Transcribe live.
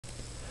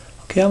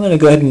Okay, I'm going to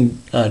go ahead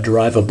and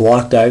derive a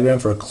block diagram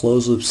for a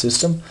closed loop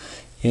system.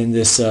 In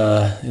this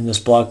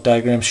block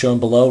diagram shown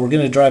below, we're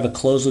going to derive a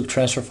closed loop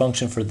transfer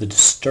function for the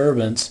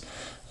disturbance.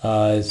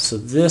 So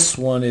this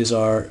one is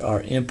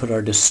our input,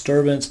 our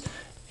disturbance,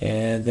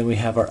 and then we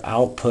have our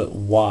output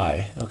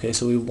y. Okay,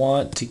 so we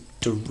want to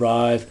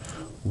derive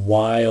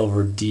y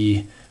over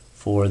d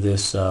for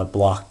this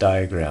block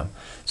diagram.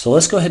 So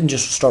let's go ahead and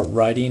just start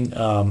writing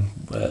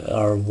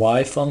our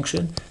y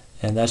function.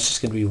 And that's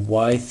just going to be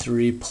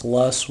y3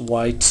 plus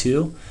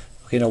y2.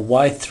 Okay, now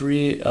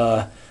y3,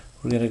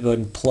 we're going to go ahead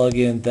and plug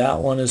in that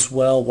one as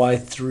well.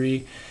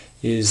 y3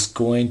 is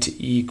going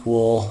to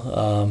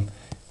equal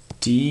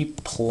d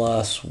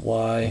plus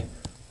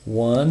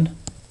y1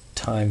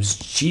 times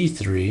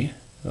g3.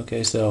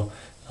 Okay, so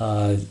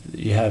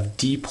you have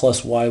d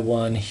plus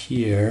y1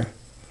 here,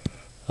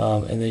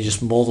 and then you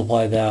just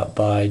multiply that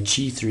by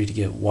g3 to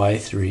get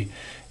y3.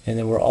 And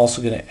then we're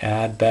also going to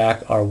add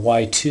back our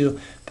y2,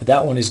 but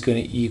that one is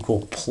going to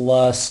equal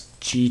plus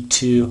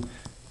g2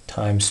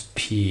 times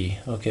p.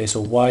 Okay,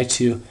 so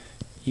y2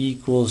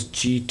 equals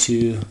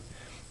g2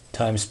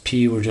 times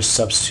p. We're just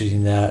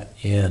substituting that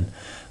in.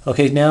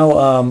 Okay,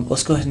 now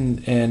let's go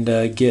ahead and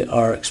get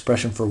our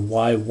expression for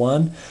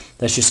y1.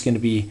 That's just going to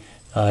be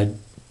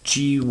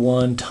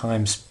g1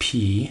 times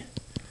p.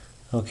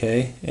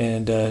 Okay,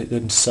 and go ahead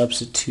and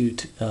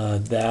substitute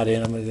that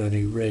in. I'm going to go ahead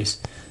and erase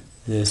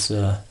this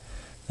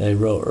that I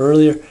wrote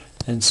earlier,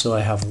 and so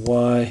I have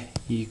y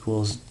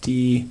equals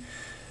d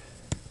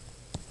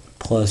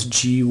plus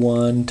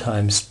g1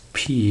 times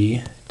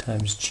p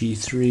times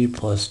g3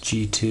 plus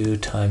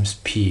g2 times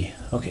p.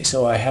 Okay,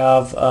 so I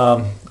have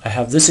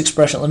this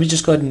expression. Let me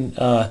just go ahead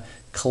and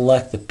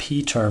collect the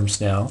p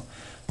terms now,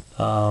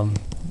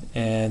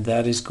 and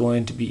that is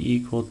going to be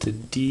equal to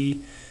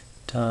d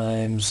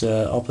times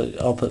I'll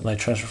put my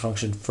transfer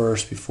function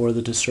first before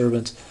the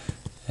disturbance,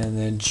 and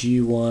then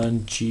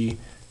g1 g3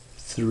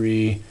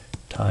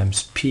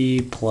 times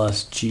p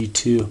plus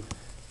g2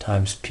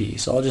 times p.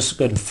 So I'll just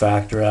go ahead and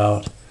factor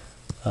out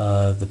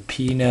the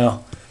p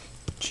now.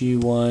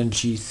 g1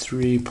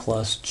 g3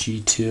 plus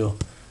g2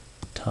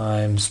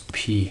 times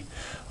p.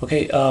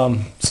 Okay,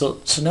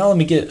 so now let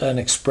me get an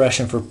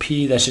expression for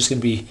p that's just going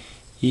to be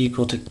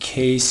equal to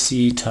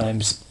kc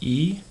times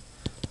e.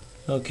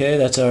 Okay,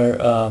 that's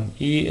our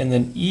e, and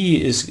then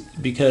e is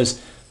because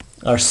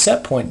our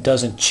set point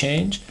doesn't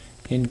change.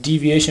 In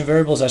deviation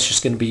variables, that's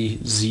just going to be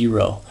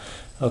 0.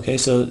 Okay,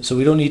 so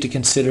we don't need to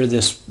consider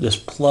this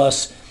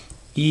plus.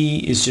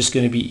 E is just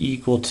going to be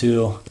equal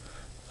to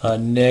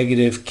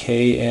negative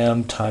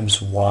km times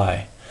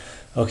y.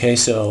 Okay,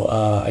 so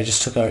I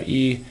just took our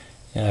e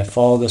and I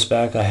followed this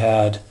back. I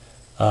had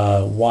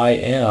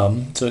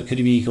ym, so it could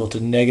be equal to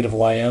negative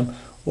ym,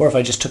 or if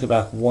I just took it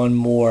back one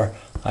more,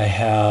 I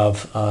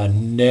have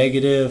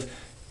negative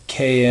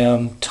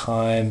km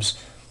times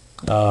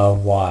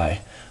y.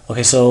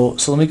 Okay, so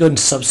let me go ahead and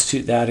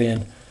substitute that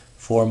in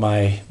for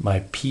my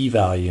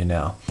p-value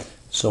now.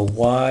 So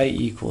y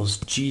equals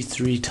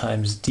g3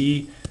 times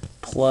d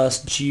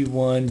plus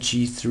g1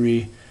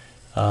 g3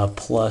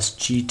 plus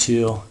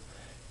g2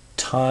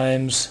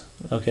 times,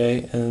 okay,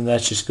 and then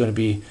that's just going to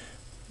be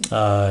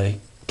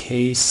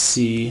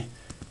kc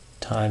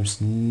times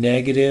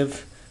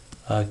negative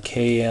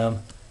km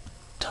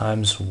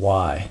times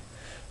y.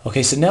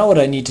 Okay, so now what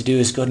I need to do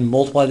is go ahead and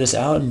multiply this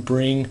out and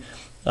bring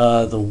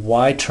the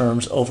y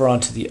terms over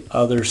onto the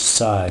other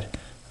side.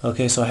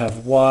 Okay, so I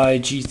have y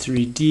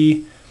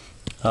g3d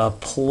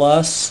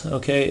plus,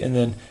 okay, and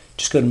then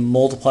just go ahead and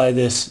multiply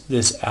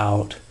this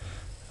out.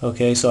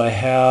 Okay, so I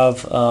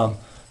have,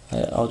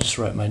 I'll just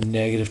write my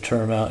negative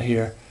term out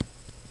here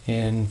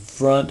in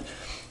front,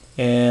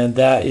 and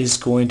that is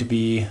going to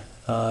be,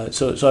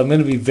 so I'm going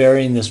to be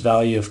varying this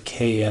value of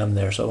km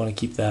there, so I want to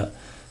keep that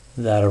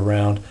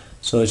around.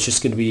 So it's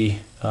just going to be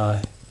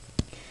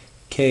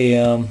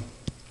km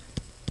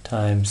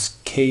times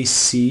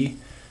kc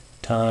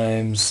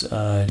times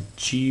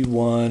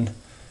g1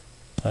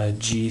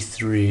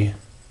 g3,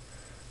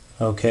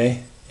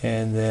 okay,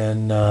 and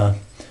then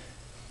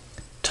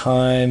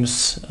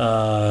times,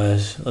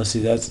 let's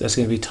see, that's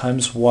going to be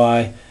times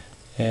y,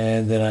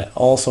 and then I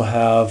also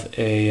have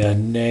a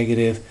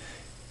negative,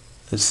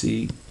 let's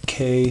see,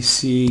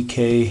 kc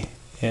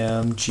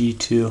km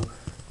g2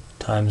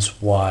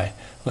 times y.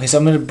 Okay, so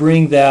I'm going to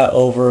bring that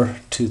over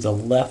to the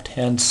left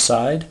hand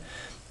side,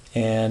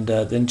 and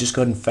then just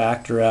go ahead and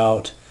factor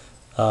out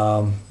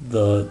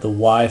the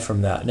y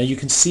from that. Now you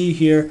can see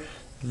here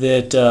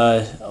that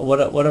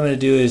what I'm going to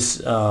do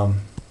is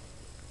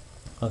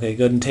okay,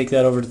 go ahead and take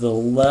that over to the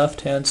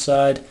left hand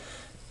side,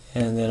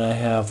 and then I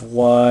have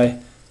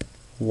y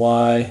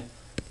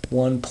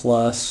 1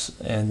 plus,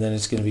 and then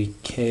it's going to be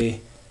km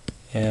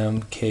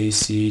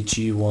kc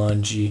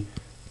g1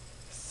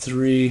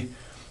 g3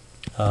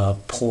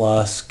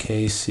 plus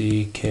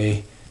kc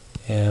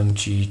km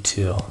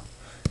g2,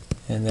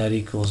 and that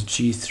equals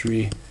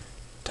g3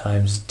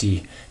 times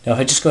d. Now if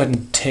I just go ahead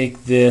and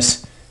take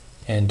this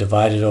and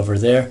divide it over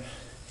there,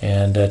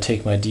 and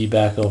take my d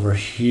back over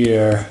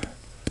here,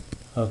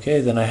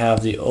 okay, then I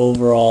have the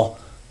overall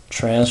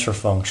transfer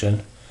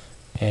function,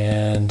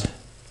 and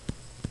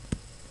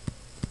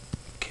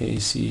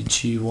Kc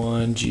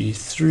G1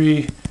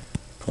 G3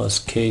 plus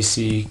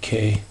Kc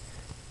Km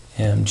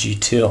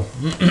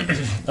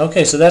G2.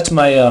 Okay, so that's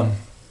my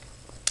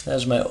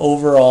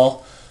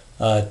overall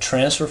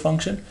transfer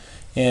function,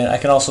 and I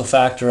can also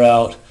factor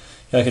out.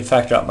 I could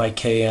factor out my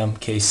Km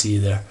Kc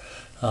there,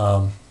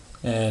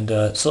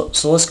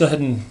 so let's go ahead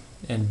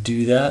and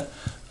do that,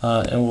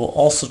 and we'll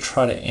also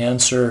try to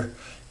answer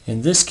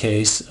in this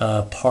case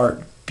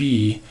part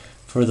B.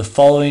 For the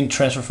following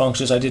transfer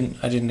functions, I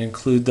didn't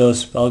include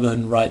those, but I'll go ahead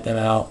and write them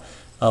out.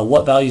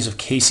 What values of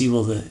Kc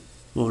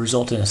will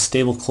result in a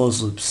stable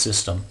closed loop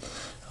system?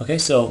 Okay,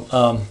 so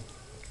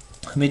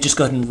let me just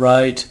go ahead and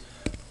write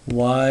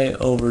y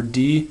over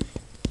d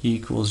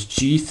equals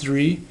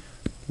G3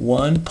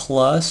 1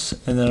 plus,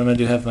 and then I'm going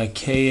to have my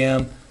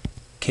Km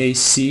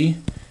Kc,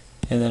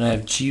 and then I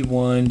have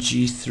G1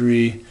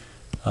 G3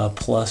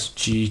 plus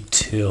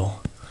G2.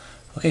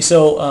 Okay,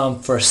 so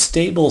for a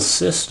stable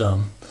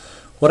system,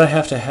 what I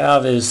have to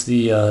have is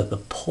the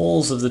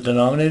poles of the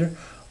denominator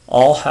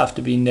all have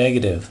to be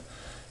negative.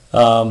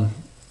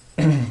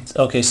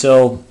 Okay,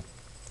 so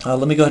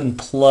let me go ahead and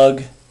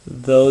plug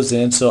those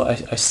in. So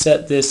I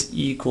set this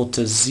equal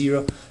to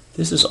 0.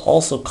 This is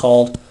also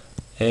called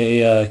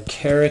a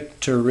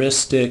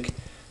characteristic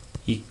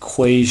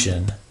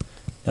equation.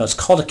 Now it's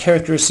called a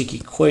characteristic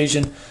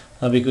equation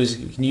because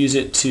you can use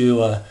it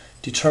to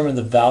determine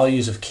the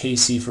values of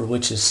Kc for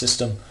which a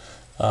system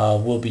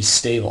will be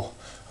stable.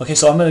 Okay,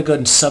 so I'm going to go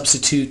ahead and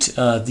substitute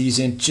these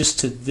in just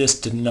to this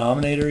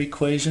denominator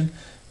equation.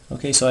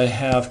 Okay, so I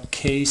have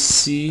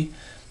Kc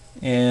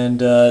and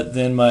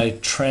then my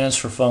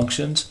transfer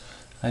functions.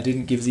 I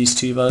didn't give these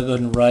to you, but I'll go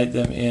ahead and write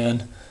them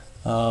in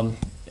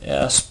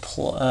s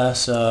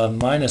plus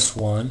minus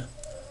 1.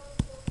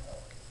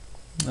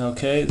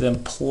 Okay,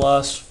 then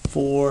plus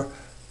 4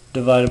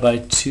 divided by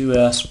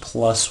 2s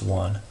plus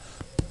 1.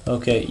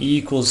 Okay,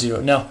 equals 0.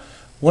 Now,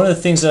 one of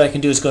the things that I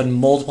can do is go ahead and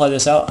multiply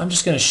this out. I'm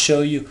just going to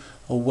show you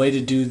a way to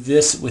do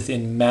this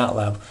within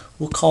MATLAB.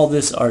 We'll call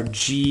this our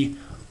G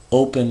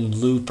open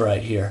loop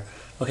right here.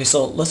 Okay,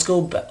 so let's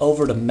go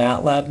over to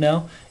MATLAB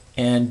now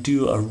and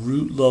do a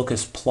root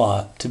locus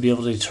plot to be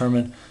able to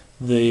determine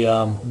the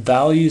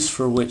values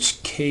for which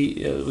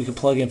we can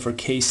plug in for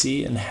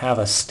Kc and have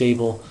a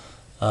stable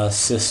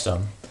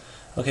system.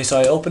 Okay, so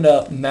I opened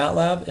up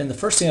MATLAB, and the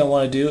first thing I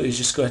want to do is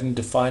just go ahead and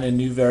define a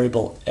new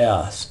variable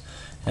s,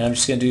 and I'm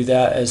just going to do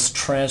that as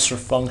transfer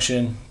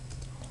function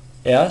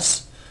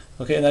s.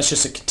 Okay, and that's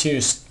just a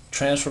continuous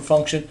transfer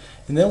function.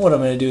 And then what I'm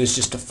going to do is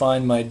just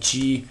define my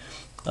G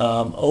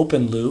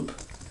open loop.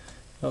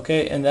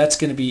 Okay, and that's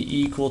going to be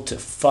equal to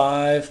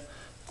 5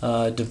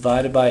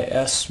 divided by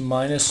s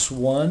minus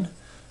 1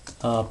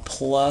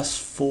 plus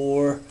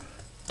 4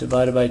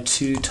 divided by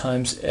 2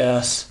 times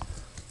s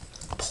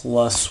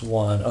plus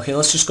 1. Okay,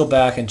 let's just go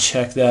back and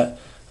check that.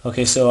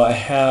 Okay, so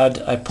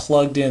I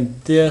plugged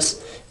in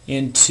this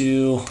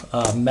into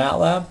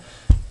MATLAB,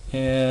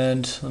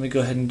 and let me go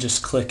ahead and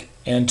just click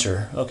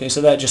enter. Okay, so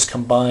that just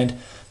combined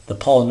the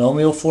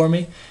polynomial for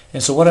me.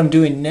 And so what I'm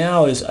doing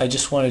now is I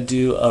just want to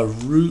do a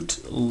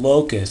root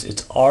locus.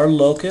 It's R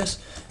locus,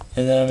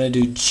 and then I'm going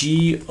to do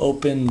G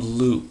open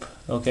loop.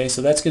 Okay,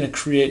 so that's going to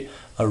create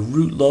a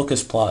root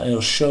locus plot, and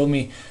it'll show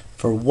me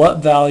for what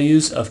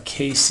values of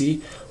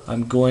Kc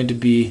I'm going to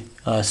be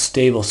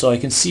stable. So I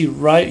can see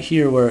right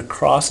here where it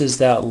crosses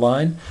that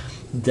line.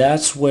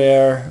 That's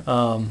where,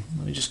 let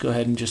me just go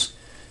ahead and just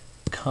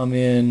come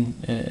in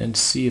and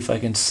see if I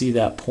can see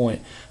that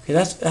point. Okay,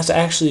 that's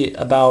actually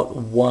about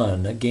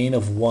 1, a gain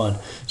of 1.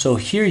 So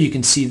here you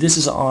can see this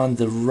is on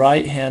the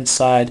right hand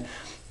side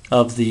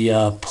of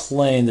the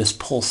plane. This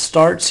pole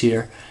starts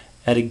here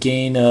at a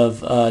gain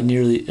of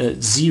nearly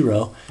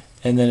 0,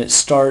 and then it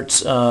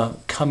starts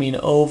coming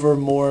over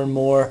more and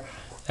more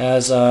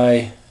as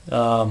I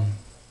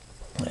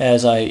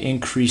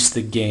increase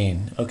the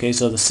gain. Okay,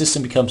 so the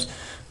system becomes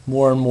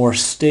more and more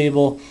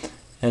stable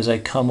as I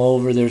come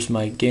over. There's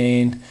my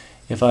gain.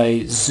 If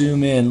I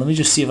zoom in, let me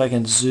just see if I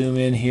can zoom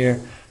in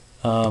here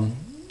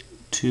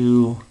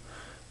to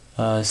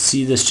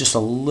see this just a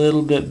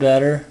little bit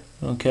better.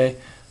 Okay,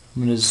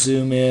 I'm going to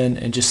zoom in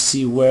and just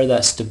see where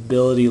that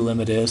stability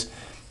limit is.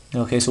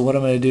 Okay, so what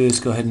I'm going to do is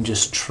go ahead and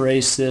just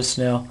trace this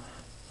now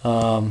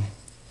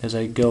as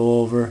I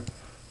go over.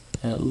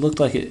 And it looked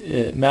like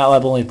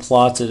MATLAB only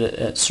plots it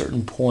at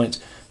certain points,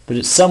 but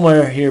it's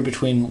somewhere here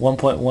between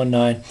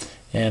 1.19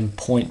 and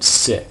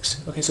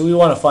 0.6. Okay, so we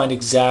want to find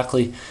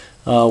exactly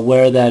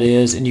where that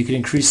is, and you can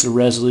increase the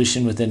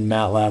resolution within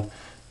MATLAB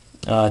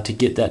to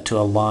get that to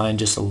align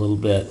just a little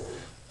bit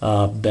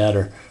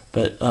better.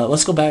 But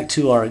let's go back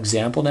to our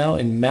example now.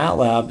 In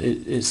MATLAB,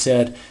 it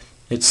said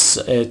it's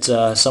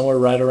somewhere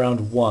right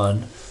around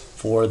 1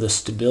 for the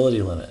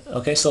stability limit.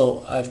 Okay,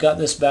 so I've got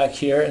this back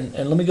here, and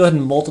let me go ahead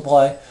and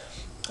multiply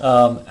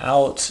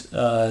out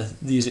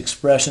these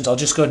expressions. I'll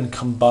just go ahead and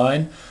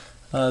combine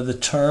the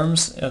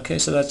terms. Okay,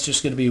 so that's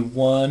just going to be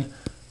 1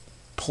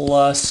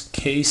 plus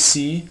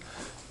Kc,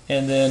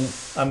 and then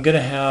I'm going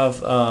to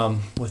have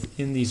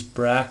within these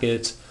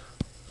brackets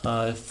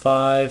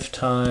 5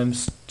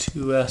 times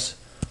 2s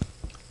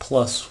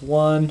plus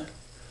 1,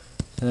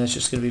 and that's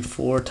just going to be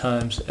 4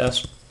 times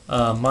s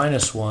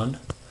minus 1.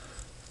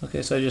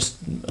 Okay, so I just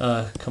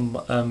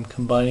I'm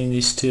combining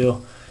these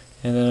two,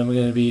 and then I'm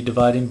going to be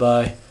dividing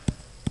by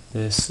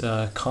this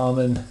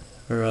dividing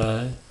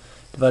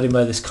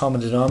by this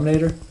common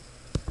denominator.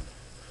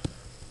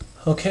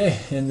 Okay,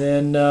 and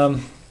then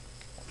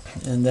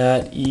and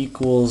that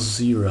equals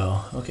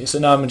 0. Okay, so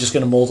now I'm just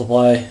going to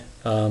multiply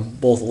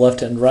both the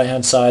left and right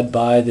hand side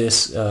by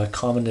this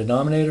common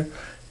denominator,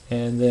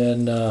 and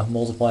then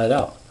multiply it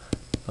out.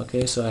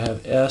 Okay, so I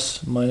have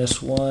s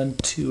minus 1,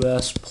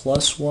 2s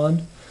plus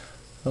 1.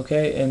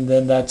 Okay, and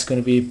then that's going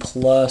to be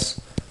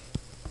plus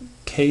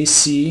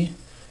kc,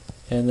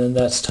 and then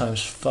that's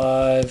times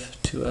 5,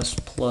 2s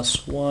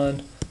plus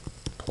 1,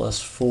 plus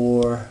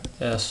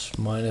 4s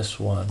minus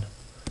 1.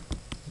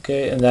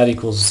 Okay, and that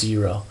equals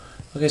 0.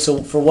 Okay,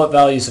 so for what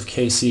values of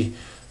kc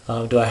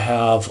do I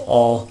have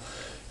all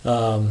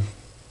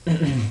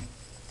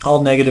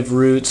all negative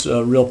roots?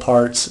 Real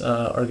parts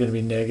are going to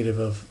be negative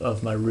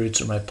of my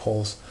roots or my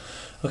poles.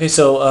 Okay,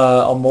 so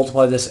I'll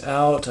multiply this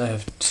out. I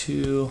have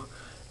 2s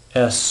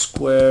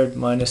squared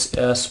minus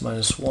s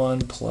minus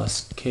 1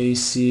 plus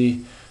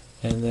kc,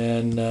 and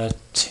then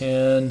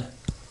 10s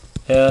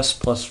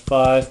plus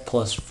 5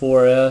 plus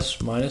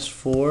 4s minus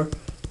 4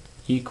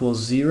 equals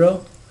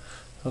 0.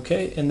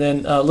 Okay, and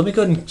then let me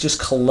go ahead and just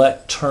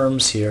collect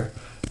terms here.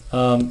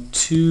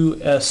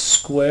 2s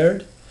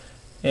squared,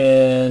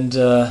 and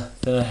then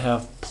I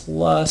have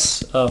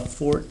plus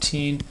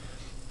 14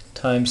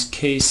 times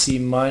kc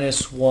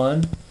minus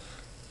 1,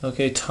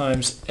 okay,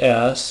 times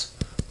s,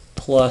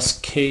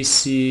 plus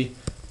kc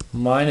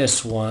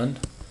minus 1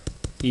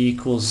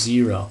 equals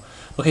 0.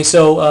 Okay,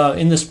 so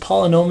in this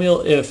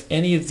polynomial, if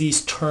any of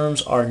these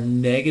terms are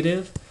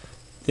negative,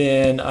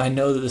 then I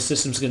know that the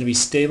system is going to be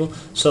stable.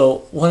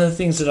 So one of the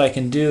things that I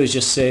can do is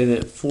just say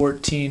that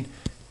 14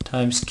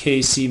 times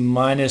kc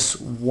minus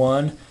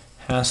 1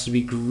 has to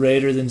be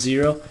greater than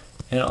 0,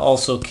 and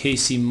also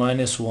kc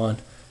minus 1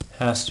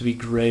 has to be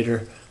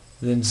greater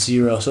than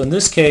 0. So in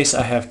this case,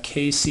 I have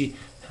kc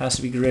has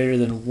to be greater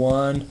than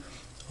 1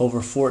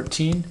 over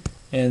 14,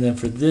 and then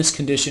for this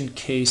condition,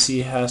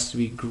 kc has to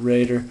be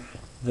greater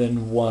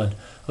than 1.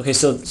 Okay,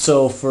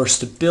 so for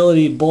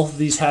stability, both of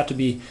these have to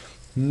be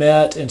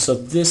met, and so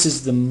this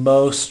is the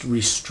most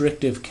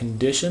restrictive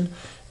condition,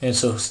 and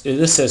so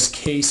this says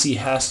kc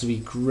has to be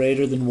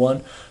greater than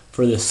 1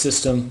 for the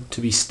system to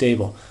be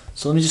stable.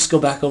 So let me just go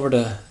back over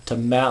to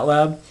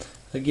MATLAB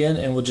again,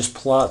 and we'll just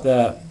plot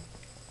that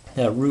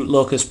root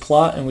locus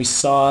plot, and we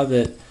saw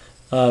that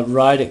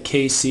right at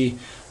kc,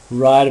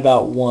 right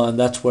about 1,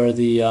 that's where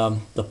the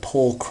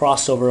pole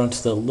crossed over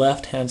onto the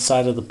left hand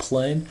side of the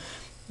plane,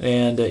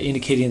 and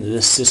indicating that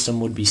this system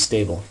would be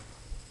stable.